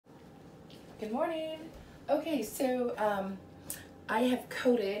Good morning. Okay, so I have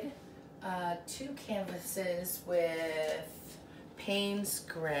coated 2 canvases with Payne's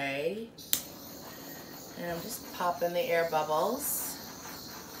Gray, and I'm just popping the air bubbles.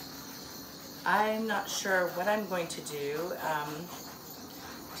 I'm not sure what I'm going to do.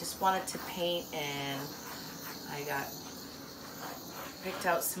 Just wanted to paint, and I picked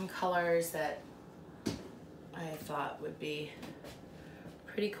out some colors that I thought would be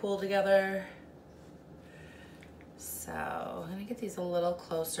pretty cool together. So let me get these a little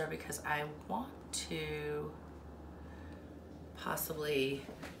closer because I want to possibly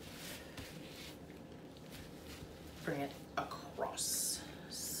bring it across.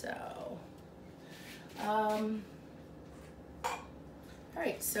 So, all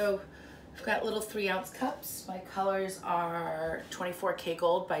right, so I've got little 3-ounce cups. My colors are 24K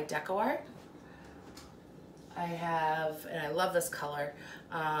Gold by Decoart. I have, and I love this color.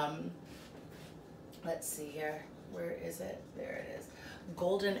 Let's see here. Where is it? There it is.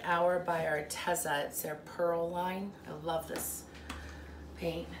 Golden Hour by Artistry. It's their pearl line. I love this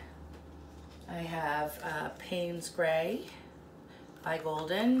paint. I have Payne's Gray by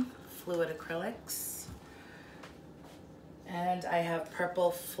Golden, fluid acrylics. And I have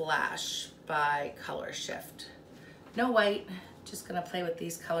Purple Flash by Color Shift. No white, just gonna play with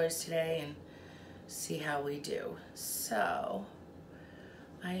these colors today and see how we do. So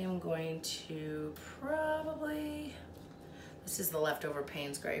I am going to probably, this is the leftover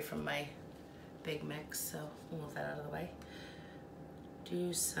Payne's Gray from my big mix, so we'll move that out of the way.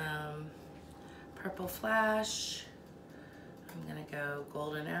 Do some Purple Flash. I'm gonna go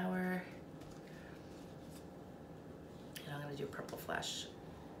Golden Hour. And I'm gonna do Purple Flash.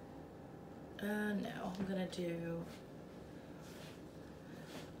 No, I'm gonna do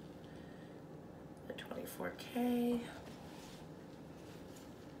the 24K.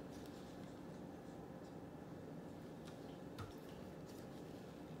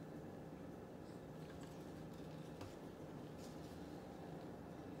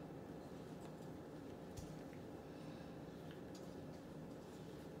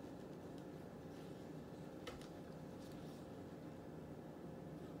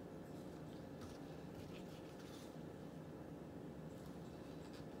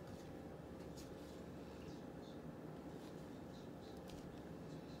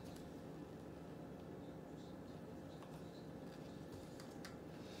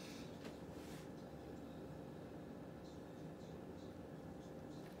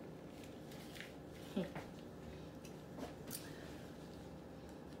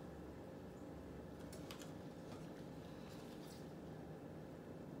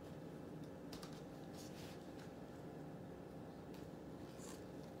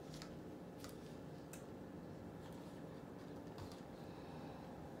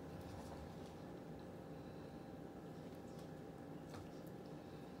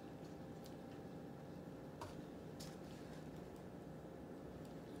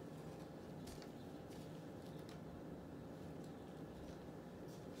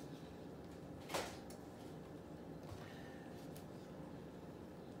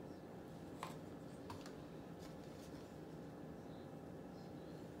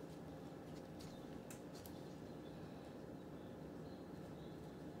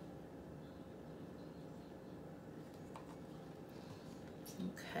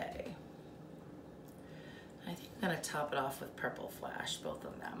 Okay, I think I'm gonna top it off with Purple Flash, both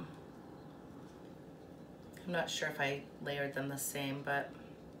of them. I'm not sure if I layered them the same, but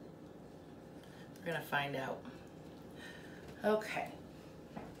we're gonna find out. Okay.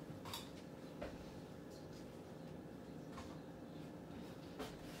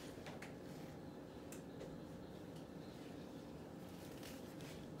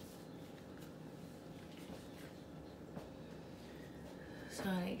 So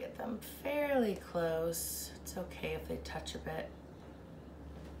I need to get them fairly close. It's okay if they touch a bit.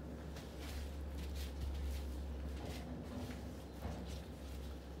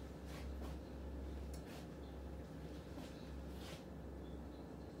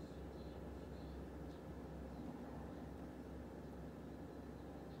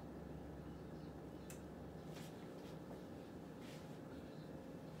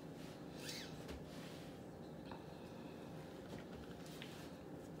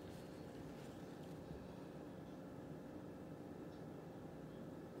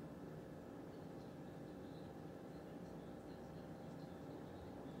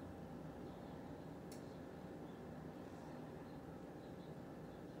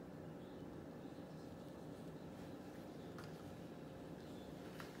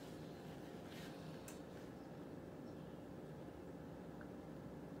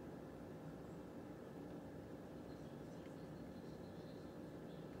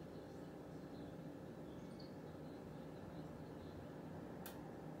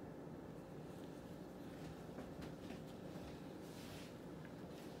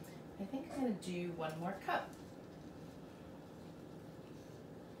 I think I'm gonna do one more cup.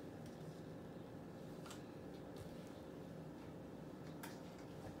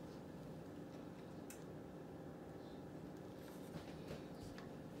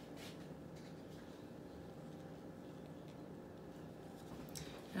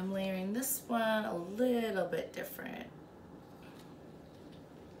 I'm layering this one a little bit different.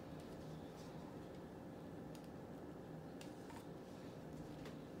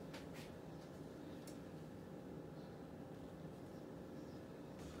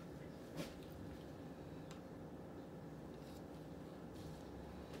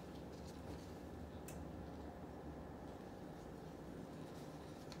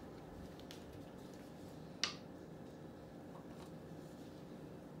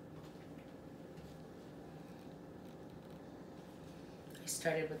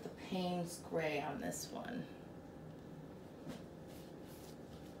 Started with the Payne's Gray on this one.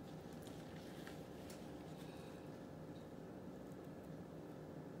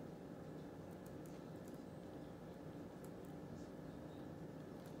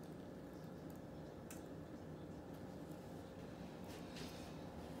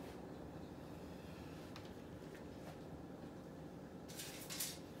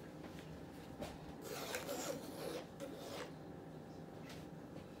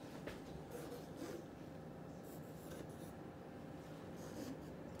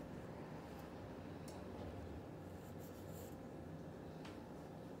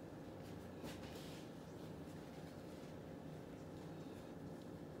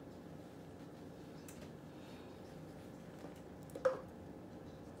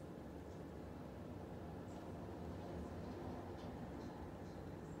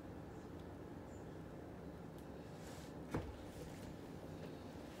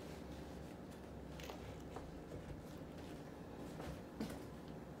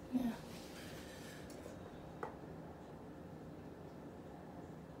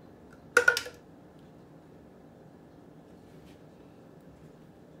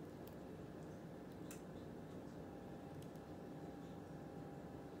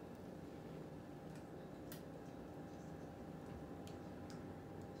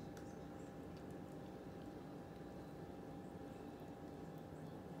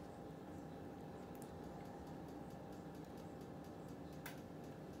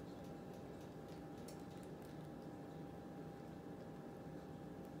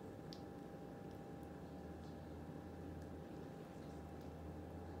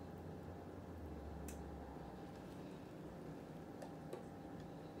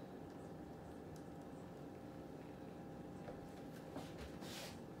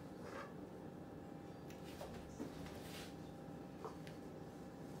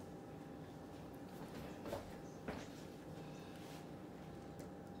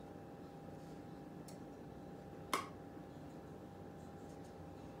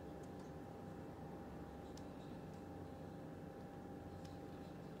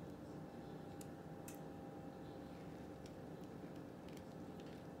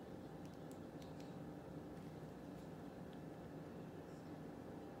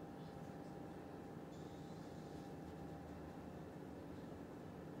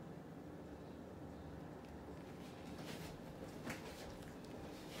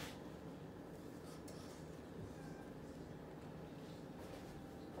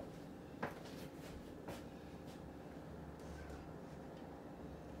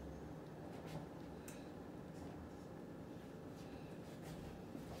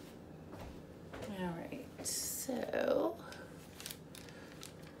 All right, so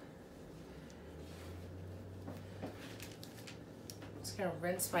I'm just gonna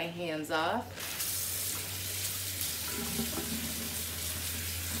rinse my hands off.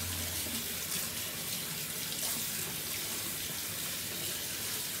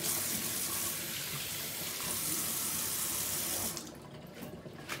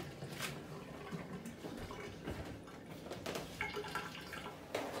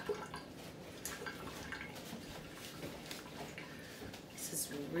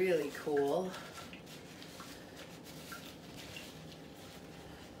 Really cool.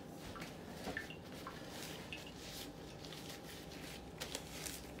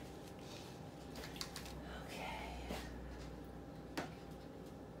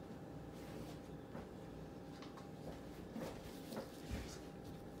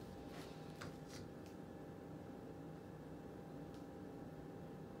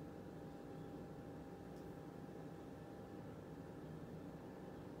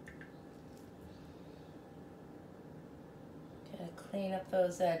 Clean up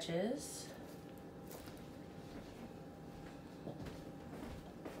those edges.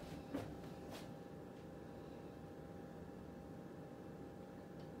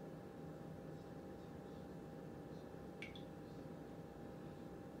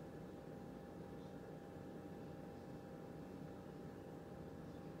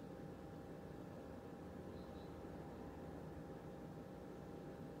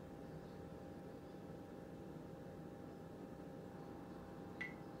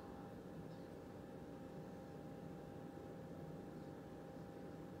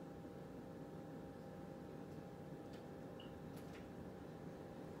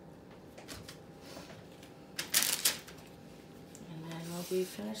 we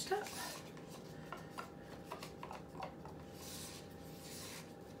finished up.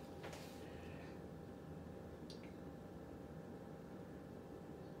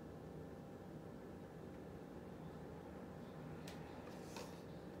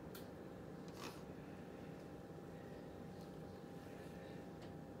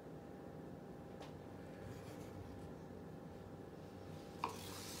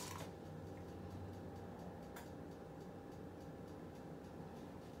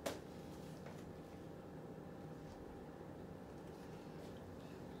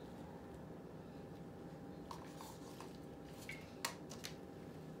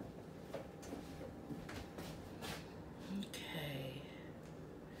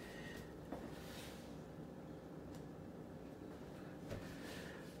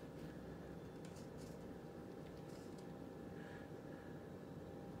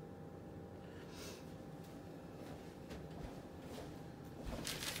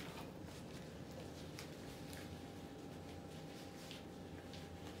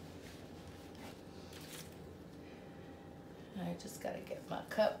 I just gotta get my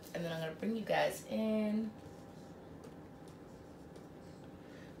cup, and then I'm gonna bring you guys in.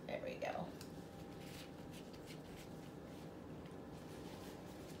 There we go.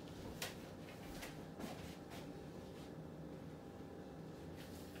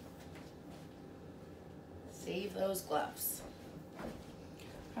 Save those gloves.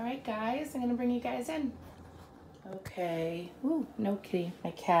 All right, guys, I'm gonna bring you guys in. Okay. Ooh, no kitty.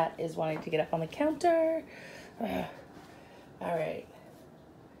 My cat is wanting to get up on the counter. All right.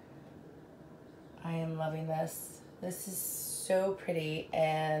 I am loving this. This is so pretty,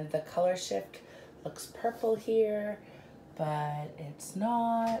 and the color shift looks purple here, but it's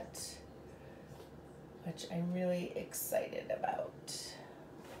not, which I'm really excited about.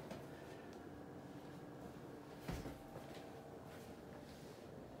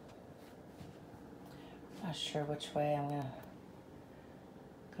 Not sure which way I'm gonna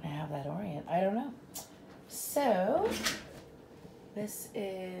have that orient. I don't know. So this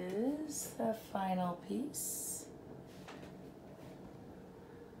is the final piece.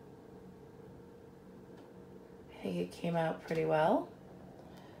 I think it came out pretty well.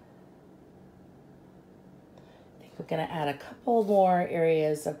 I think we're gonna add a couple more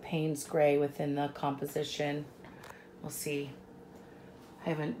areas of Payne's Gray within the composition. We'll see. I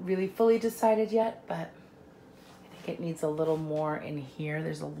haven't really fully decided yet, but I think it needs a little more in here.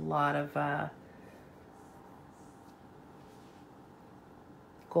 There's a lot of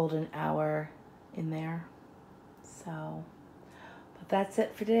golden hour in there. So, but that's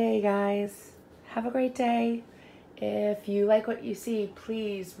it for today, guys. Have a great day. If you like what you see,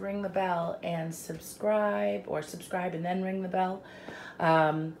 please ring the bell and subscribe, or subscribe and then ring the bell.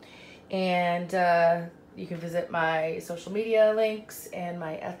 You can visit my social media links, and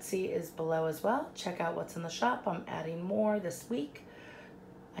my Etsy is below as well. Check out what's in the shop. I'm adding more this week.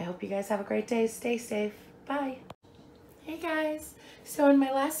 I hope you guys have a great day. Stay safe. Bye. Hey guys. So in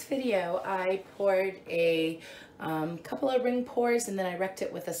my last video, I poured a couple of ring pours, and then I wrecked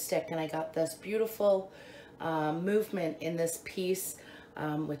it with a stick, and I got this beautiful movement in this piece,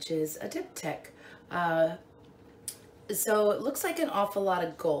 which is a diptych. So it looks like an awful lot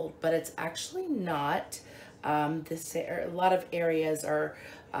of gold, but it's actually not. A lot of areas are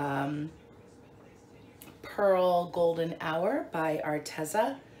Pearl Golden Hour by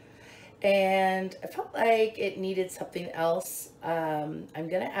Artistry, and I felt like it needed something else. I'm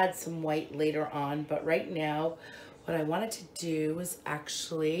gonna add some white later on, but right now what I wanted to do was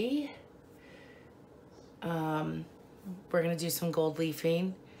actually we're gonna do some gold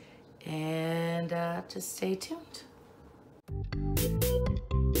leafing, and just stay tuned.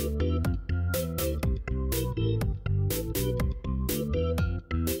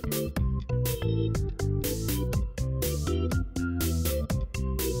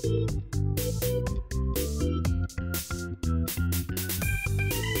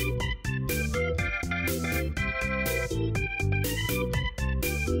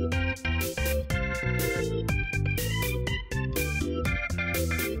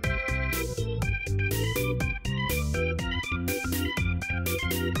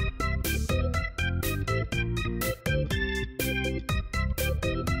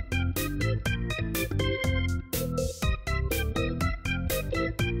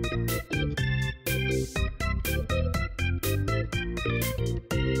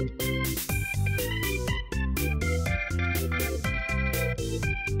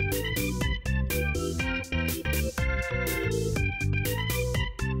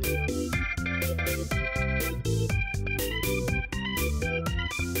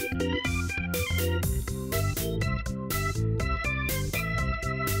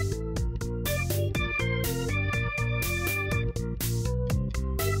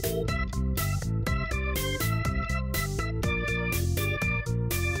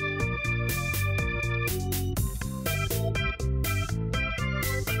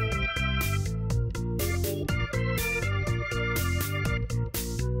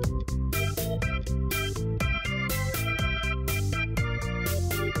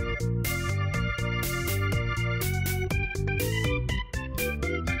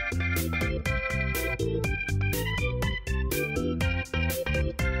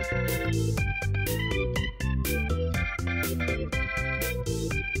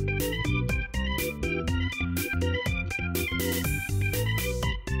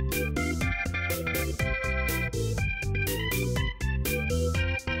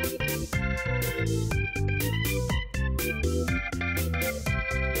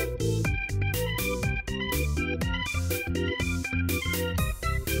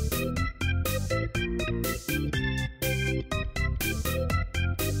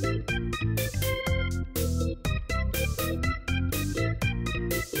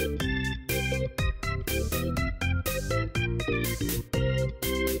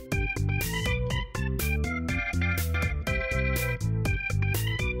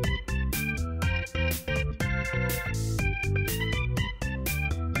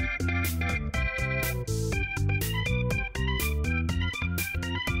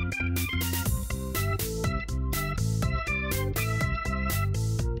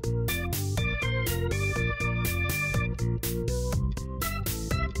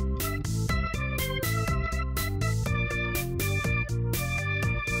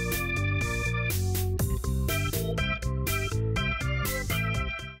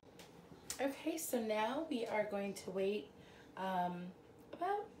 so now we are going to wait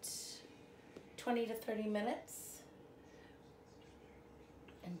about 20 to 30 minutes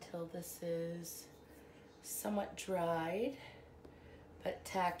until this is somewhat dried, but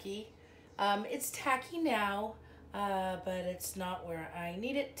tacky. It's tacky now, but it's not where I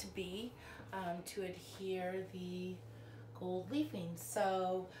need it to be to adhere the gold leafing.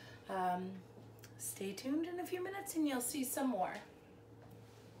 So stay tuned in a few minutes and you'll see some more.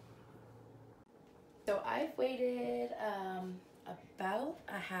 So I've waited about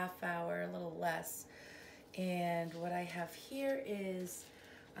a half hour, a little less, and what I have here is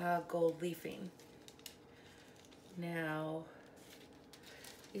gold leafing. Now,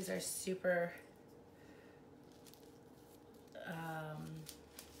 these are super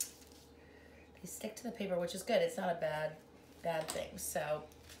they stick to the paper, which is good. It's not a bad thing. So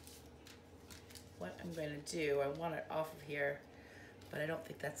what I'm going to do, I want it off of here, but I don't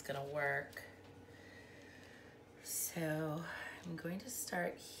think that's going to work. So I'm going to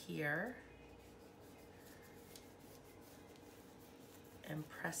start here and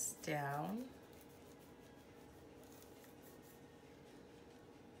press down.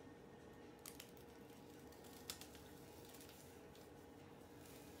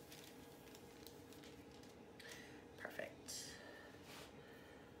 Perfect.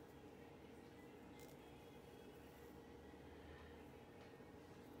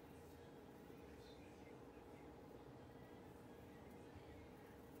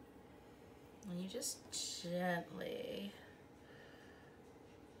 And you just gently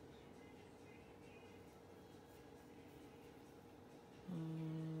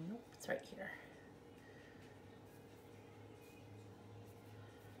nope, it's right here.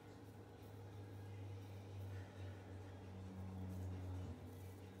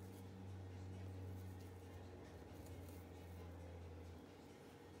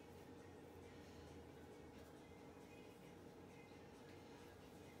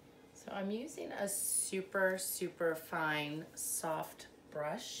 So I'm using a super fine soft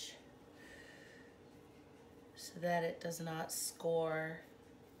brush so that it does not score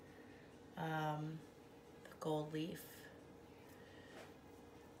the gold leaf.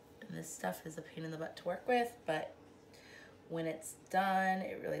 And this stuff is a pain in the butt to work with, but when it's done,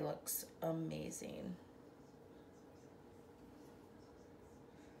 it really looks amazing.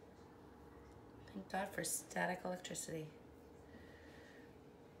 Thank God for static electricity.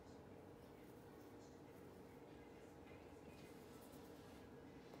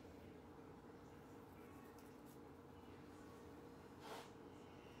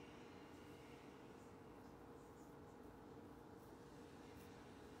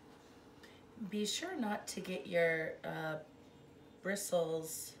 Be sure not to get your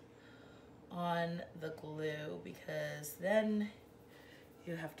bristles on the glue, because then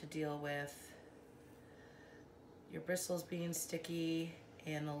you have to deal with your bristles being sticky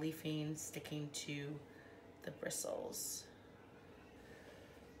and the leafing sticking to the bristles.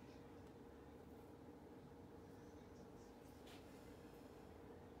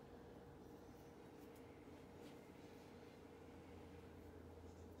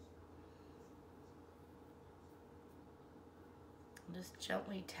 Just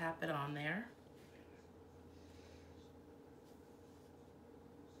gently tap it on there.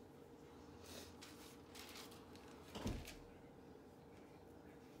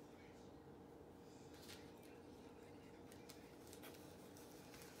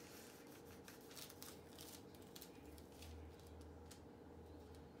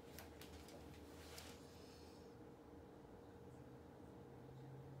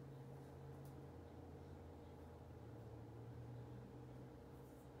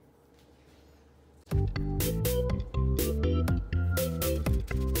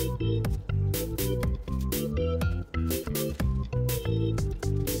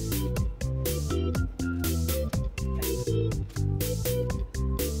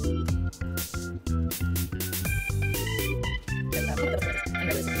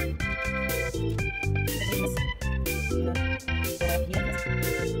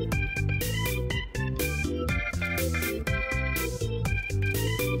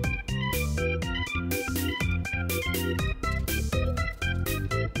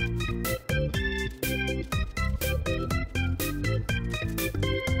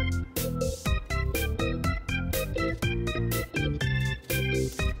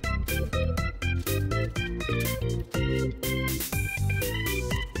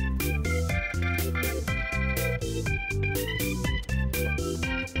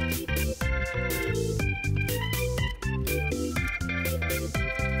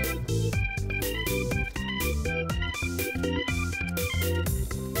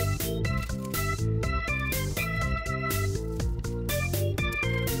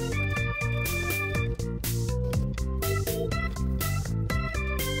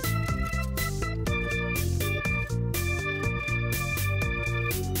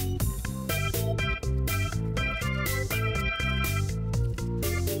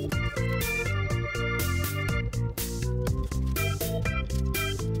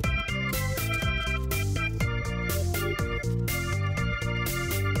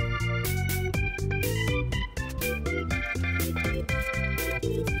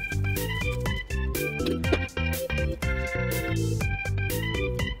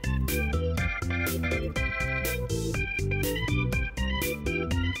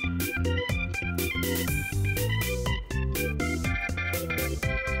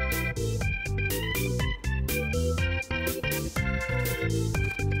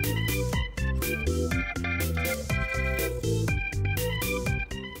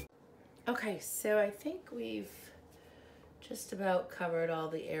 Okay, so I think we've just about covered all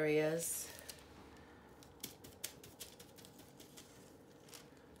the areas.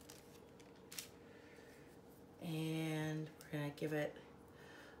 And we're gonna give it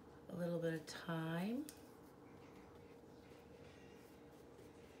a little bit of time.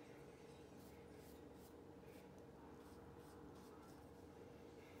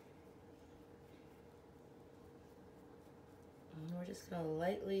 And we're just gonna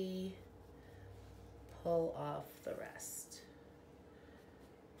lightly pull off the rest.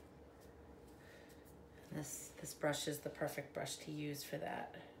 And this brush is the perfect brush to use for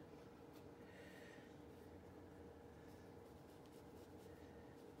that.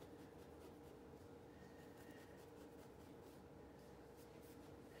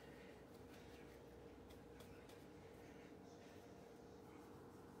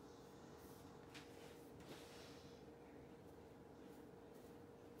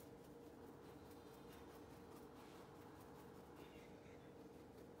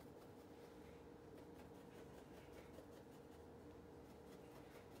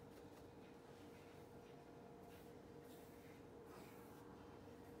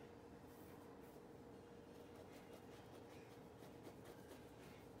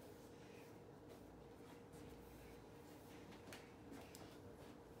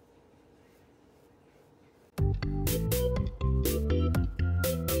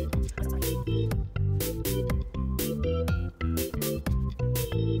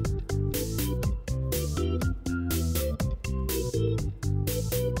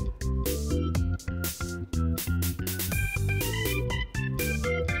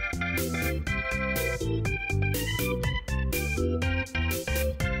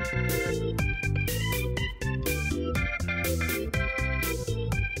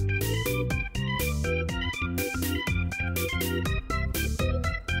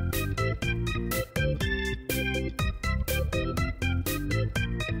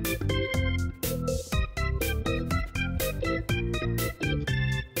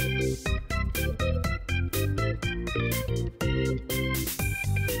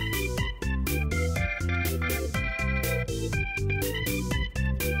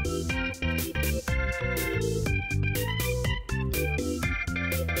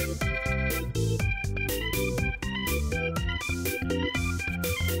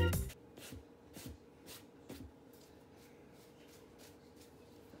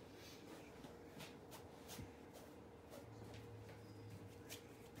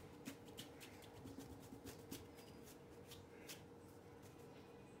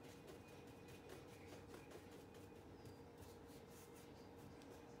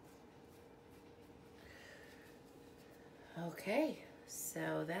 Okay,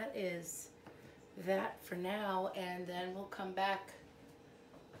 so that is that for now, and then we'll come back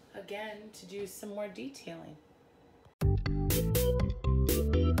again to do some more detailing.